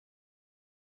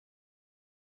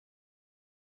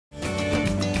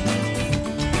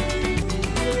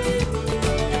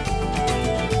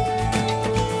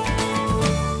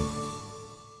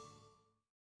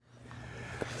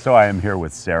So I am here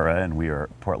with Sarah, and we are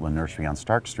at Portland Nursery on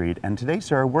Stark Street. And today,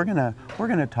 Sarah, we're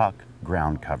gonna talk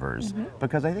ground covers,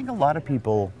 because I think a lot of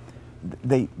people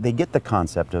they get the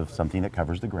concept of something that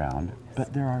covers the ground,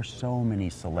 but there are so many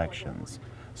selections.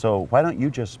 So why don't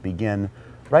you just begin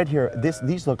right here?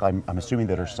 These look, I'm assuming,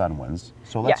 that are sun ones.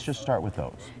 So let's just start with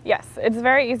those. Yes, it's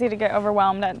very easy to get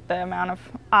overwhelmed at the amount of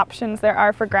options there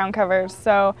are for ground covers.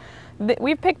 So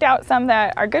we've picked out some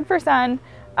that are good for sun.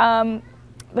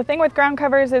 The thing with ground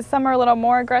covers is some are a little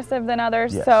more aggressive than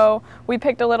others, so we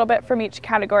picked a little bit from each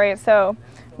category. So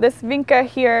this Vinca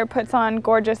here puts on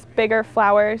gorgeous, bigger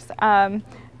flowers.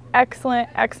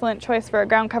 Excellent choice for a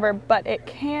ground cover, but it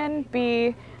can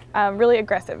be really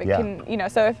aggressive. It can, you know,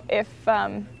 so if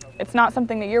it's not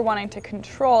something that you're wanting to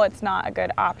control, it's not a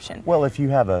good option. Well, if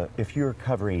you're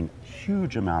covering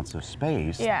huge amounts of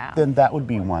space, then that would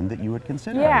be one that you would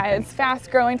consider. Yeah, it's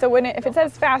fast growing. So if it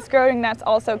says fast growing, that's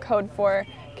also code for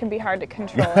can be hard to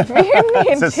control if you need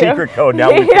it's a secret code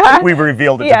now. We've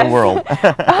revealed it to the world.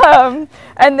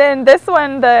 And then this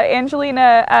one, the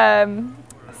Angelina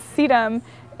sedum,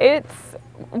 it's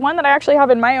one that I actually have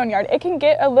in my own yard. It can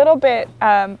get a little bit,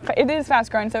 it is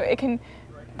fast growing, so it can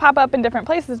pop up in different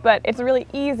places, but it's really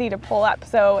easy to pull up,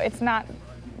 so it's not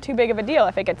too big of a deal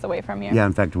if it gets away from you. Yeah,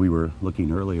 in fact, we were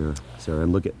looking earlier, Sarah,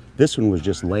 and look at this one was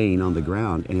just laying on the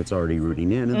ground and it's already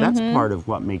rooting in, and that's part of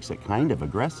what makes it kind of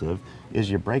aggressive, is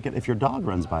you break it. If your dog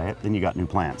runs by it, then you got new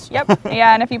plants. Yep,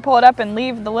 yeah, and if you pull it up and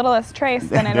leave the littlest trace,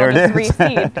 then it'll just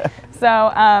reseed.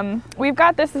 So we've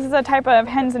got this is a type of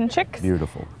hens and chicks.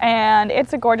 Beautiful. And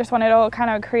it's a gorgeous one. It'll kind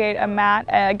of create a mat,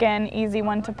 again, easy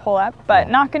one to pull up, but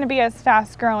not going to be as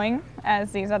fast growing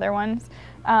as these other ones.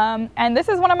 And this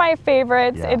is one of my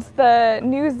favorites. It's the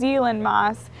New Zealand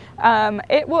moss.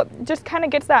 It will just kind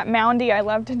of gets that moundy. I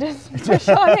love to just push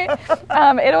on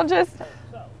it.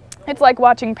 It's like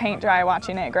watching paint dry,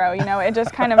 watching it grow. You know, it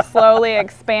just kind of slowly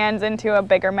expands into a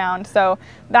bigger mound. So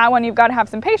that one you've got to have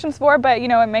some patience for, but you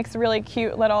know, it makes a really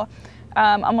cute little,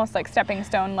 almost like stepping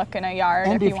stone look in a yard.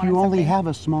 And if you only have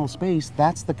a small space,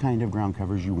 that's the kind of ground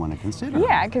covers you want to consider.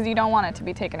 Yeah, because you don't want it to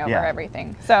be taking over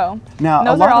everything. So now,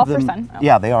 those are all for sun.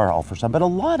 Yeah, they are all for sun, but a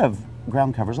lot of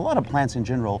ground covers, a lot of plants in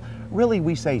general, really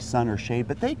we say sun or shade,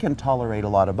 but they can tolerate a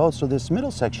lot of both. So this middle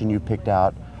section you picked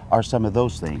out are some of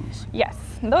those things. Yes,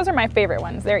 those are my favorite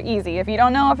ones. They're easy. If you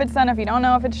don't know if it's sun, if you don't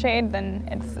know if it's shade, then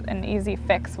it's an easy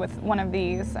fix with one of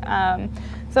these.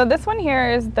 So this one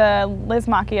here is the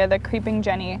Lismachia, the creeping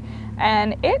Jenny,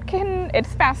 and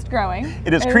it's fast growing.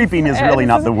 Creeping is really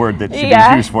not the word that should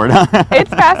be used for it. It's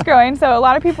fast growing, so a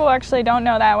lot of people actually don't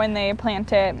know that when they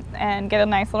plant it and get a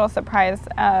nice little surprise.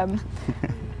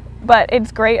 But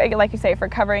it's great, like you say, for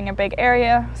covering a big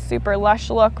area. Super lush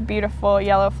look, beautiful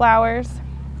yellow flowers.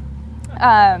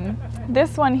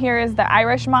 This one here is the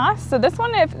Irish moss. So this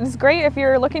one is great if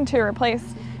you're looking to replace,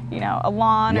 you know, a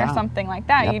lawn or something like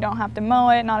that. You don't have to mow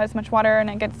it, not as much water, and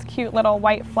it gets cute little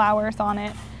white flowers on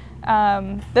it.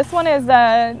 This one is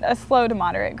a slow to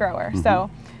moderate grower.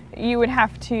 So you would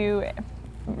have to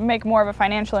make more of a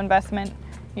financial investment,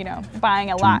 you know, buying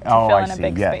a lot to fill in a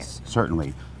big space.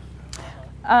 Certainly.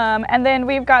 And then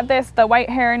we've got the white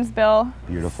heronsbill.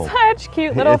 Beautiful. Such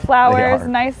cute little flowers,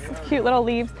 nice cute little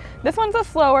leaves. This one's a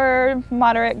slower,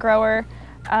 moderate grower.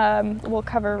 Will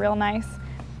cover real nice.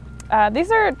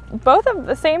 These are both of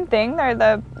the same thing. They're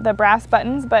the brass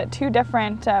buttons, but two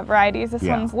different varieties. This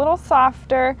one's a little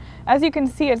softer. As you can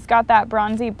see, it's got that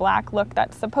bronzy black look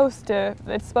it's supposed to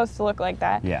look like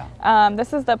that. Yeah.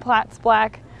 This is the Platts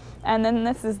black, and then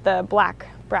this is the black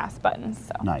brass buttons.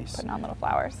 So nice. Putting on little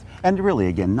flowers. And really,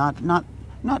 again, not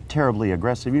terribly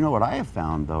aggressive. You know what I have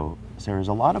found though, Sarah, is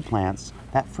a lot of plants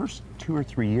that first 2 or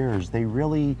 3 years they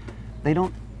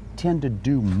don't tend to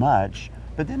do much,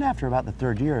 but then after about the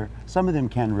 3rd year, some of them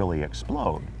can really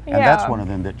explode. And that's one of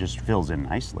them that just fills in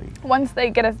nicely. Once they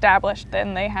get established,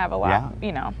 then they have a lot,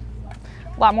 you know,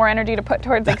 a lot more energy to put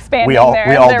towards expanding their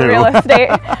real estate.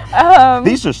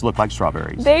 These just look like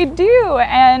strawberries. They do,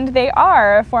 and they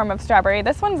are a form of strawberry.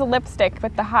 This one's a lipstick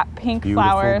with the hot pink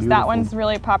flowers. That one's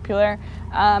really popular.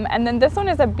 And then this one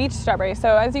is a beach strawberry.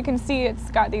 So as you can see,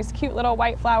 it's got these cute little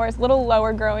white flowers, little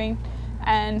lower growing,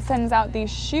 and sends out these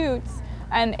shoots,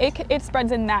 and it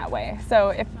spreads in that way. So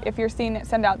if you're seeing it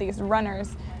send out these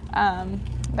runners,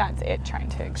 that's it trying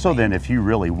to expand. So then if you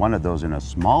really wanted those in a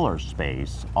smaller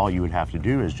space, all you would have to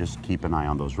do is just keep an eye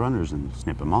on those runners and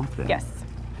snip them off then. Yes,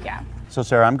 yeah. So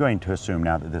Sarah, I'm going to assume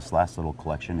now that this last little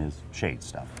collection is shade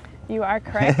stuff. You are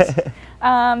correct.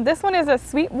 This one is a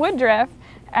sweet woodruff,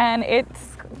 and it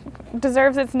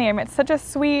deserves its name. It's such a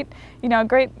sweet, you know,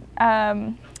 great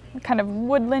kind of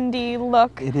woodlandy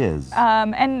look. It is.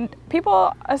 And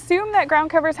people assume that ground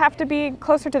covers have to be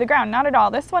closer to the ground. Not at all.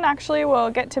 This one actually will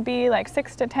get to be like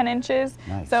 6 to 10 inches.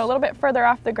 Nice. So a little bit further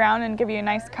off the ground and give you a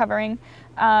nice covering.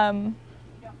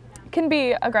 Can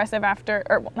be aggressive after,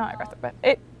 or well, not aggressive, but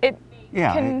it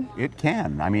yeah, can. it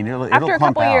can. I mean, it'll After a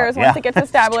clump couple out. years, Yeah, once it gets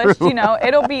established, true. you know,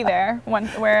 it'll be there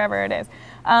wherever it is.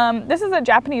 This is a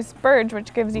Japanese spurge,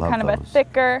 which gives you Love kind of a those.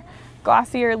 thicker,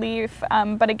 glossier leaf,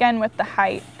 but again with the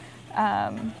height,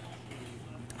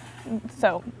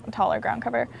 so taller ground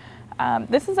cover.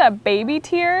 This is a baby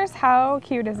tears. How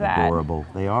cute is that? Adorable.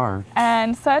 They are.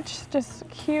 And such just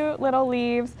cute little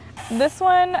leaves. This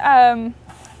one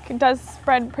does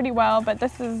spread pretty well, but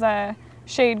this is a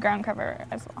shade ground cover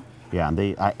as well. Yeah, and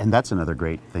and that's another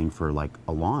great thing for like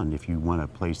a lawn. If you want a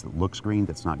place that looks green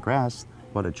that's not grass,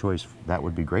 what a choice that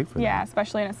would be great for Yeah, them.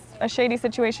 especially in a shady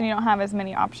situation, you don't have as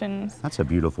many options. That's a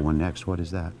beautiful one. Next, what is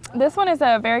that? This one is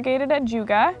a variegated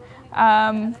ajuga.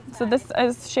 So this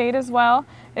is shade as well.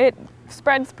 It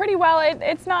spreads pretty well.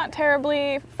 It's not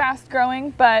terribly fast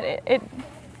growing, but it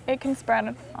can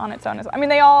spread on its own as well. I mean,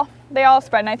 they all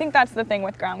spread, and I think that's the thing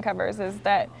with ground covers is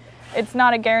that it's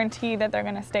not a guarantee that they're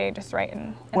going to stay just right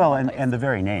in Well, one place. and the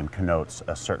very name connotes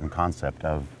a certain concept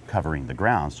of covering the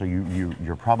ground. So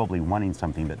you're probably wanting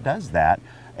something that does that.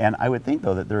 And I would think,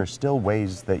 though, that there are still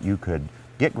ways that you could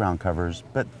get ground covers,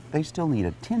 but they still need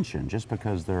attention. Just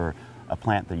because they're a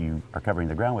plant that you are covering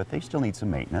the ground with, they still need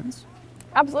some maintenance.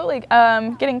 Absolutely.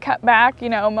 Getting cut back, you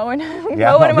know, mowing,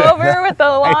 Yeah. mowing them over with the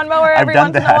lawnmower I've every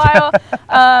done once in a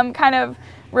while. Kind of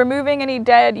removing any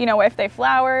dead, you know, if they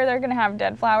flower, they're going to have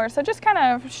dead flowers. So just kind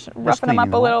of roughing them cleaning up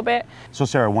them a up. little bit. So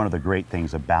Sarah, one of the great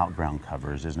things about ground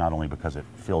covers is not only because it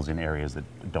fills in areas that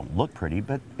don't look pretty,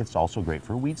 but it's also great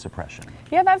for weed suppression.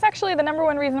 Yeah, that's actually the number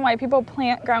one reason why people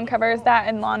plant ground covers, that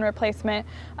and lawn replacement.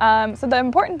 So the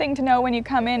important thing to know when you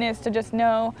come in is to just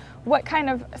know what kind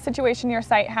of situation your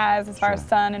site has as far as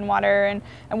sun and water and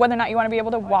whether or not you want to be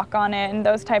able to walk on it and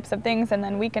those types of things, and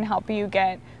then we can help you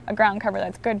get a ground cover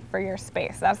that's good for your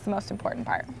space. That's the most important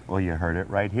part. Well, you heard it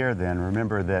right here then.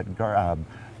 Remember that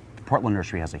Portland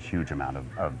Nursery has a huge amount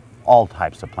of all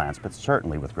types of plants, but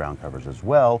certainly with ground covers as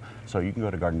well. So you can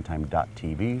go to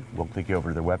gardentime.tv. We'll click you over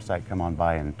to their website, come on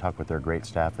by and talk with their great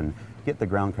staff and get the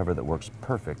ground cover that works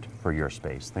perfect for your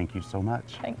space. Thank you so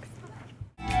much. Thanks.